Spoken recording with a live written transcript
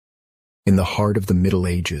In the heart of the Middle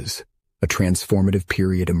Ages, a transformative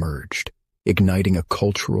period emerged, igniting a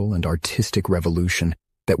cultural and artistic revolution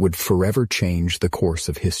that would forever change the course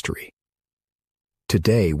of history.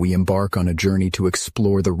 Today, we embark on a journey to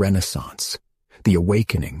explore the Renaissance, the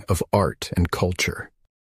awakening of art and culture.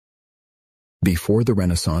 Before the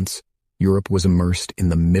Renaissance, Europe was immersed in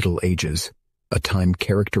the Middle Ages, a time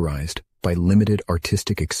characterized by limited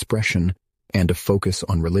artistic expression and a focus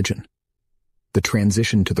on religion. The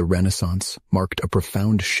transition to the Renaissance marked a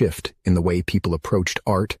profound shift in the way people approached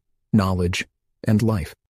art, knowledge, and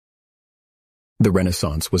life. The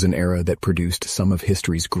Renaissance was an era that produced some of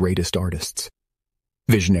history's greatest artists.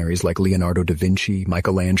 Visionaries like Leonardo da Vinci,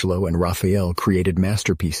 Michelangelo, and Raphael created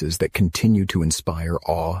masterpieces that continue to inspire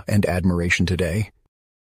awe and admiration today.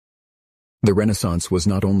 The Renaissance was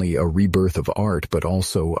not only a rebirth of art but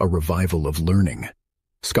also a revival of learning.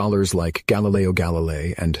 Scholars like Galileo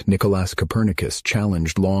Galilei and Nicolaus Copernicus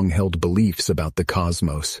challenged long-held beliefs about the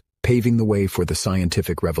cosmos, paving the way for the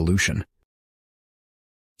scientific revolution.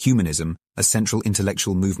 Humanism, a central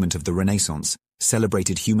intellectual movement of the Renaissance,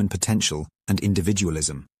 celebrated human potential and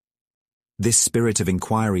individualism. This spirit of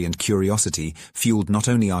inquiry and curiosity fueled not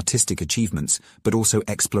only artistic achievements but also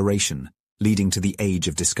exploration, leading to the Age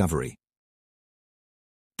of Discovery.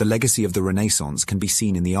 The legacy of the Renaissance can be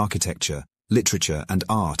seen in the architecture, literature, and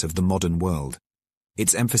art of the modern world.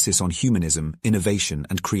 Its emphasis on humanism, innovation,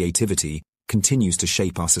 and creativity continues to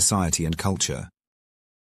shape our society and culture.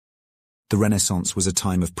 The Renaissance was a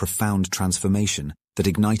time of profound transformation that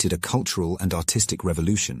ignited a cultural and artistic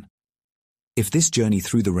revolution. If this journey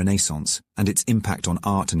through the Renaissance and its impact on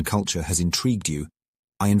art and culture has intrigued you,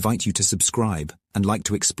 I invite you to subscribe and like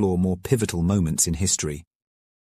to explore more pivotal moments in history.